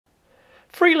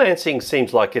Freelancing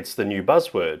seems like it's the new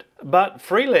buzzword, but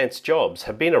freelance jobs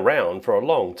have been around for a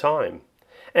long time.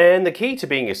 And the key to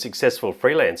being a successful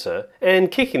freelancer and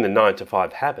kicking the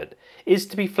 9-to-5 habit is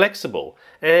to be flexible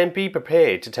and be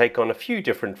prepared to take on a few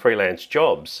different freelance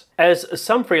jobs, as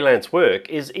some freelance work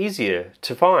is easier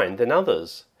to find than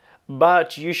others.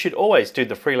 But you should always do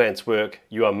the freelance work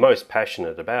you are most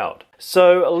passionate about.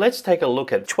 So let's take a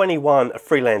look at 21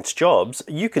 freelance jobs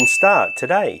you can start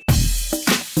today.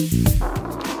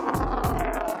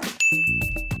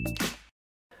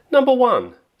 Number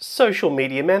 1. Social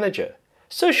Media Manager.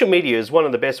 Social media is one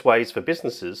of the best ways for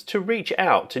businesses to reach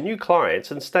out to new clients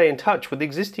and stay in touch with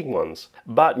existing ones.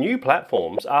 But new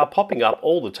platforms are popping up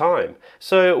all the time,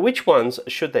 so which ones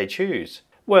should they choose?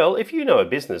 Well, if you know a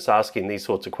business asking these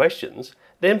sorts of questions,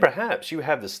 then perhaps you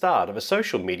have the start of a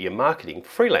social media marketing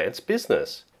freelance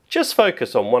business. Just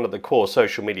focus on one of the core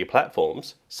social media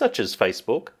platforms, such as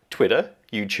Facebook, Twitter,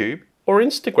 YouTube, or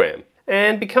Instagram,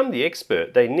 and become the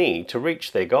expert they need to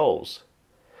reach their goals.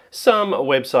 Some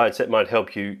websites that might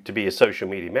help you to be a social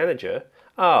media manager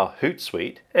are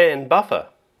Hootsuite and Buffer.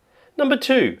 Number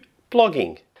 2.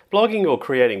 Blogging. Blogging or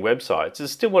creating websites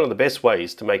is still one of the best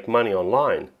ways to make money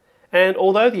online. And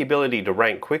although the ability to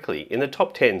rank quickly in the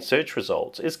top 10 search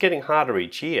results is getting harder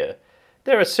each year,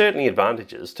 there are certainly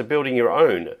advantages to building your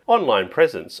own online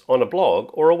presence on a blog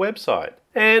or a website.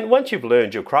 And once you've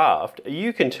learned your craft,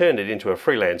 you can turn it into a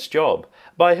freelance job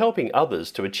by helping others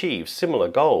to achieve similar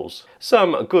goals.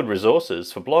 Some good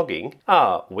resources for blogging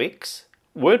are Wix,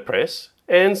 WordPress,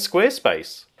 and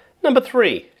Squarespace. Number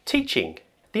 3. Teaching.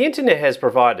 The internet has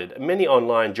provided many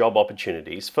online job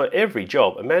opportunities for every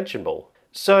job imaginable.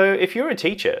 So if you're a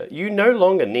teacher, you no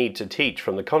longer need to teach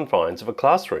from the confines of a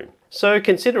classroom. So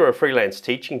consider a freelance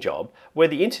teaching job where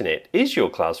the internet is your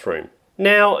classroom.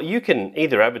 Now, you can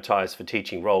either advertise for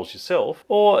teaching roles yourself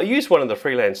or use one of the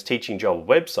freelance teaching job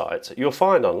websites you'll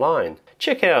find online.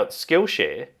 Check out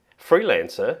Skillshare,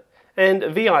 Freelancer, and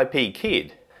VIP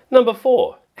Kid. Number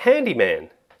 4. Handyman.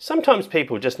 Sometimes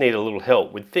people just need a little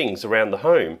help with things around the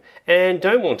home and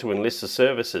don't want to enlist the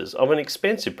services of an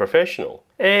expensive professional.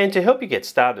 And to help you get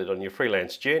started on your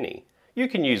freelance journey, you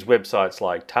can use websites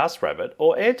like TaskRabbit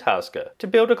or Airtasker to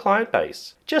build a client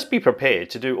base. Just be prepared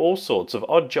to do all sorts of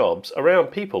odd jobs around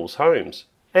people's homes.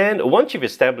 And once you've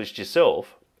established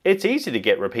yourself, it's easy to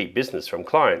get repeat business from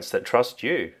clients that trust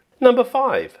you. Number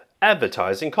 5.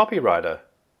 Advertising Copywriter.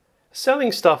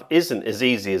 Selling stuff isn't as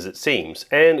easy as it seems,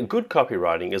 and good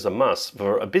copywriting is a must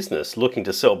for a business looking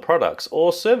to sell products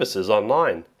or services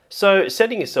online. So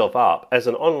setting yourself up as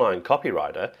an online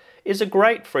copywriter is a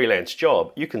great freelance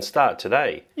job you can start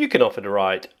today. You can offer to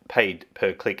write paid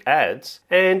per-click ads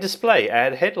and display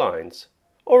ad headlines,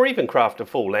 or even craft a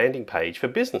full landing page for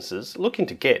businesses looking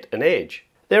to get an edge.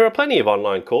 There are plenty of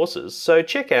online courses, so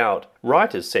check out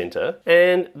Writers Center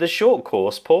and the Short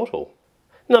Course Portal.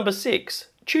 Number 6.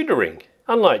 Tutoring.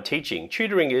 Unlike teaching,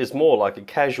 tutoring is more like a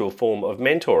casual form of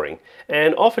mentoring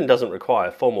and often doesn't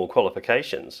require formal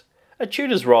qualifications. A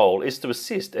tutor's role is to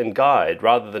assist and guide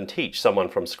rather than teach someone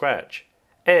from scratch.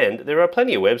 And there are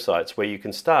plenty of websites where you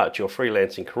can start your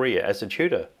freelancing career as a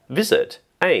tutor. Visit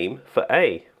AIM for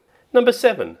A. Number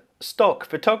 7. Stock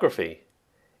photography.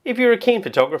 If you're a keen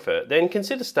photographer, then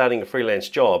consider starting a freelance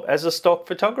job as a stock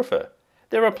photographer.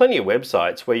 There are plenty of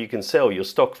websites where you can sell your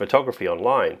stock photography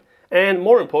online. And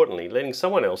more importantly, letting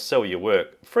someone else sell your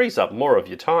work frees up more of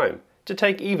your time to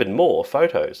take even more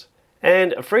photos.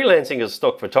 And freelancing as a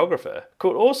stock photographer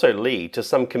could also lead to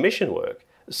some commission work,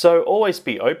 so always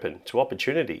be open to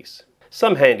opportunities.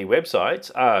 Some handy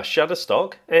websites are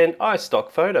Shutterstock and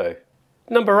iStockPhoto.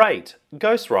 Number 8.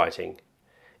 Ghostwriting.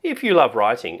 If you love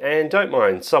writing and don't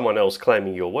mind someone else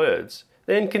claiming your words,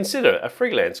 then consider a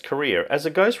freelance career as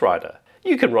a ghostwriter.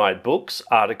 You can write books,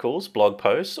 articles, blog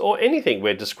posts, or anything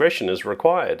where discretion is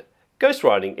required.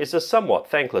 Ghostwriting is a somewhat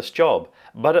thankless job,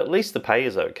 but at least the pay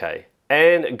is okay.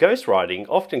 And ghostwriting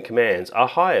often commands a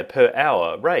higher per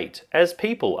hour rate, as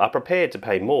people are prepared to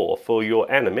pay more for your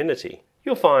anonymity.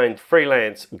 You'll find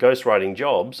freelance ghostwriting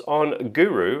jobs on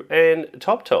Guru and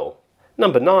TopTal.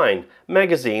 Number 9.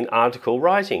 Magazine article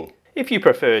writing. If you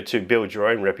prefer to build your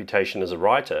own reputation as a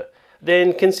writer,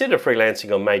 then consider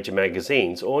freelancing on major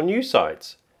magazines or news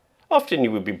sites. Often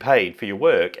you will be paid for your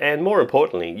work, and more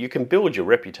importantly, you can build your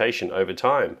reputation over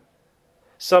time.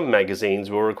 Some magazines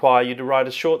will require you to write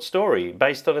a short story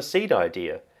based on a seed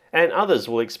idea, and others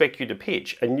will expect you to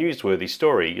pitch a newsworthy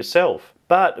story yourself.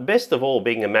 But best of all,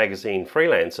 being a magazine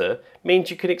freelancer means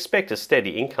you can expect a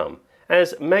steady income,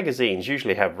 as magazines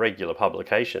usually have regular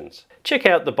publications. Check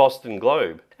out the Boston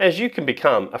Globe, as you can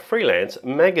become a freelance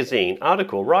magazine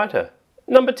article writer.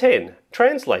 Number 10.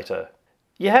 Translator.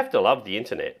 You have to love the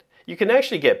internet. You can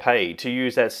actually get paid to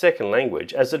use that second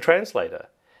language as a translator.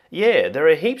 Yeah, there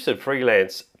are heaps of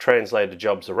freelance translator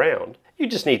jobs around. You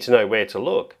just need to know where to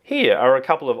look. Here are a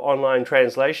couple of online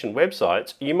translation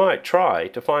websites you might try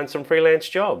to find some freelance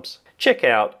jobs. Check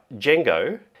out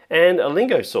Django and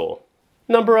Lingosaur.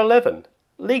 Number 11.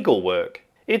 Legal work.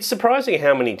 It's surprising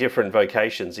how many different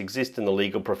vocations exist in the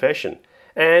legal profession,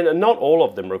 and not all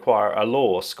of them require a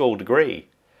law school degree.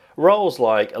 Roles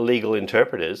like legal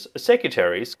interpreters,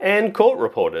 secretaries, and court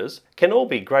reporters can all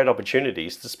be great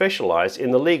opportunities to specialise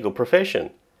in the legal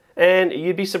profession. And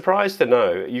you'd be surprised to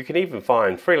know you can even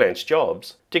find freelance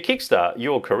jobs to kickstart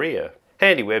your career.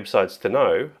 Handy websites to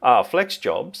know are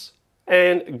FlexJobs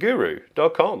and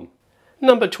Guru.com.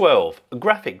 Number 12.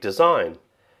 Graphic design.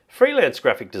 Freelance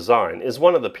graphic design is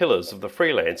one of the pillars of the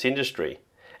freelance industry,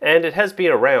 and it has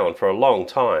been around for a long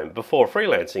time before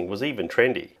freelancing was even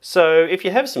trendy. So if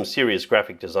you have some serious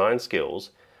graphic design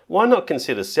skills, why not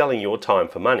consider selling your time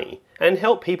for money and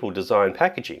help people design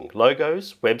packaging,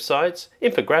 logos, websites,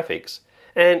 infographics,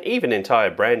 and even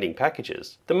entire branding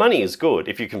packages? The money is good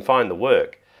if you can find the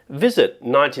work. Visit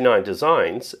 99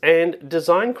 Designs and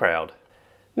Design Crowd.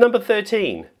 Number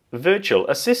 13. Virtual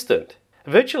assistant.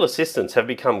 Virtual assistants have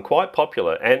become quite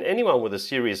popular, and anyone with a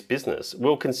serious business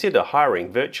will consider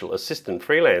hiring virtual assistant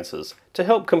freelancers to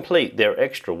help complete their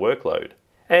extra workload.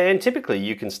 And typically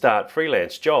you can start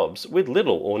freelance jobs with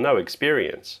little or no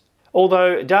experience.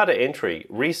 Although data entry,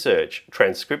 research,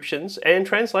 transcriptions, and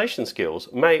translation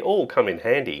skills may all come in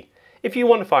handy if you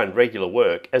want to find regular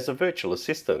work as a virtual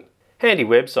assistant. Handy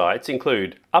websites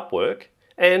include Upwork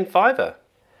and Fiverr.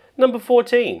 Number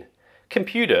 14.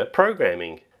 Computer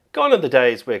programming. Gone are the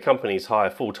days where companies hire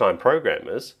full-time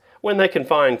programmers when they can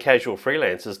find casual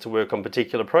freelancers to work on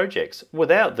particular projects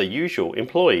without the usual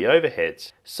employee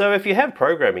overheads. So if you have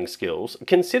programming skills,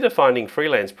 consider finding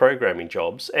freelance programming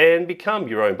jobs and become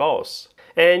your own boss.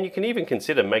 And you can even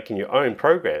consider making your own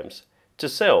programs to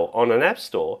sell on an app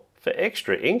store for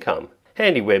extra income.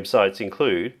 Handy websites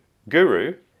include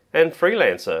Guru and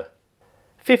Freelancer.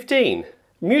 15.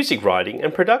 Music writing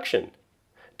and production.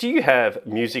 Do you have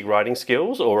music writing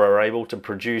skills or are able to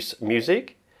produce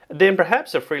music? Then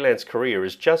perhaps a freelance career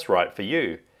is just right for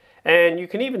you. And you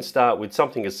can even start with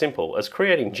something as simple as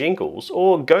creating jingles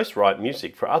or ghostwrite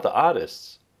music for other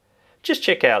artists. Just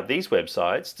check out these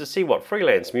websites to see what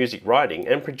freelance music writing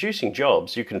and producing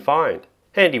jobs you can find.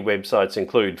 Handy websites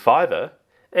include Fiverr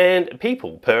and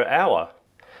People Per Hour.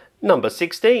 Number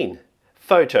 16.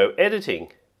 Photo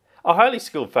editing. A highly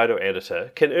skilled photo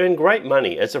editor can earn great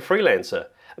money as a freelancer.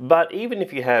 But even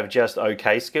if you have just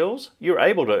okay skills, you're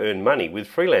able to earn money with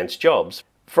freelance jobs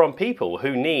from people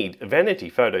who need vanity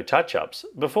photo touch-ups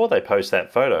before they post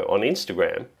that photo on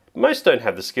Instagram. Most don't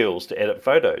have the skills to edit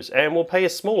photos and will pay a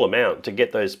small amount to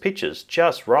get those pictures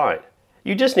just right.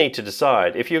 You just need to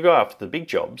decide if you go after the big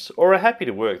jobs or are happy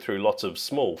to work through lots of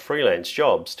small freelance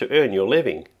jobs to earn your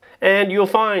living. And you'll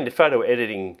find photo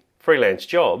editing freelance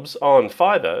jobs on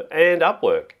Fiverr and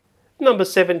Upwork. Number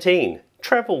 17.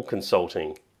 Travel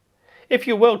consulting. If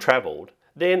you're well travelled,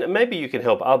 then maybe you can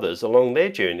help others along their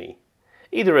journey,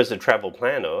 either as a travel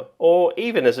planner or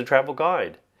even as a travel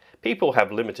guide. People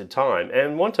have limited time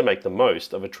and want to make the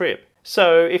most of a trip.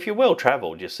 So if you're well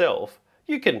travelled yourself,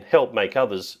 you can help make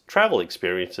others' travel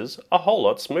experiences a whole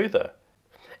lot smoother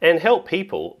and help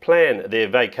people plan their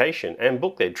vacation and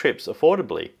book their trips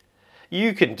affordably.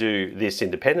 You can do this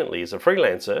independently as a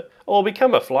freelancer or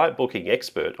become a flight booking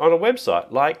expert on a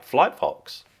website like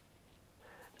FlightFox.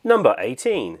 Number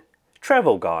 18.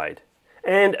 Travel guide.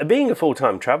 And being a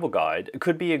full-time travel guide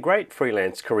could be a great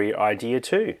freelance career idea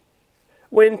too.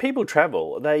 When people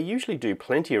travel, they usually do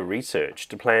plenty of research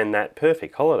to plan that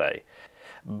perfect holiday,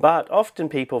 but often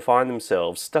people find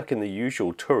themselves stuck in the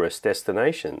usual tourist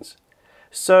destinations.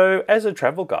 So as a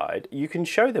travel guide, you can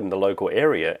show them the local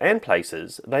area and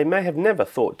places they may have never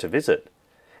thought to visit.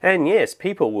 And yes,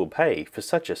 people will pay for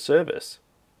such a service.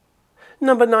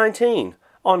 Number 19.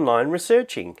 Online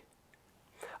researching.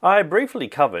 I briefly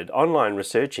covered online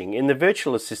researching in the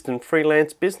virtual assistant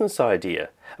freelance business idea,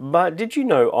 but did you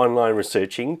know online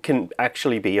researching can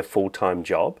actually be a full-time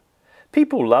job?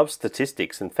 People love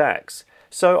statistics and facts,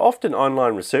 so often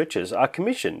online researchers are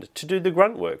commissioned to do the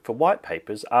grunt work for white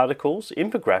papers, articles,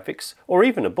 infographics, or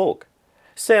even a book.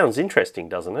 Sounds interesting,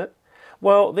 doesn't it?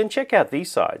 Well, then check out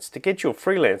these sites to get your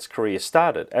freelance career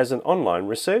started as an online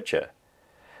researcher.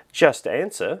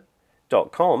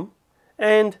 JustAnswer.com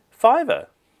and Fiverr.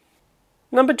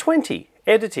 Number 20.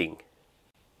 Editing.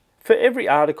 For every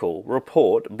article,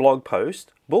 report, blog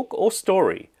post, book or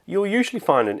story, you'll usually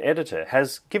find an editor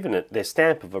has given it their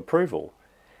stamp of approval.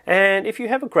 And if you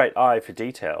have a great eye for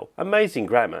detail, amazing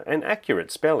grammar and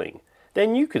accurate spelling,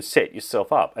 then you could set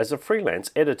yourself up as a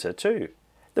freelance editor too.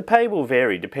 The pay will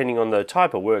vary depending on the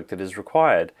type of work that is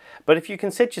required, but if you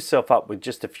can set yourself up with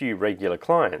just a few regular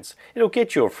clients, it'll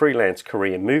get your freelance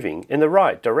career moving in the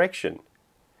right direction.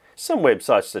 Some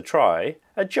websites to try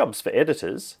are Jobs for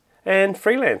Editors and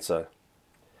Freelancer.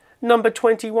 Number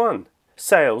 21.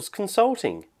 Sales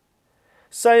Consulting.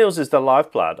 Sales is the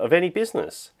lifeblood of any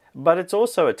business, but it's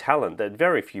also a talent that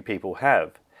very few people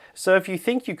have. So if you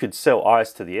think you could sell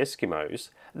ice to the Eskimos,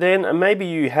 then maybe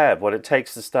you have what it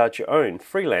takes to start your own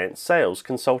freelance sales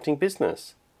consulting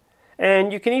business.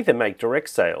 And you can either make direct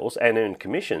sales and earn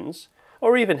commissions,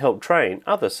 or even help train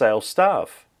other sales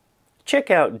staff.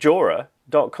 Check out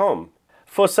Jora.com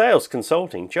for sales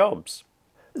consulting jobs.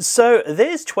 So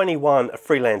there's 21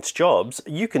 freelance jobs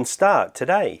you can start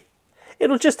today.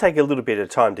 It'll just take a little bit of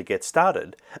time to get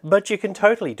started, but you can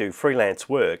totally do freelance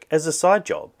work as a side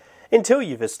job until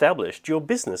you've established your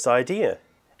business idea.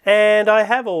 And I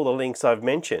have all the links I've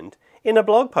mentioned in a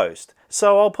blog post,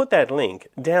 so I'll put that link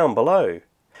down below.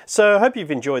 So I hope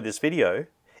you've enjoyed this video.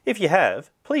 If you have,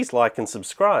 please like and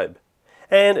subscribe.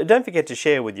 And don't forget to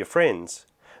share with your friends.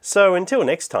 So until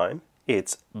next time,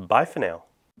 it's bye for now.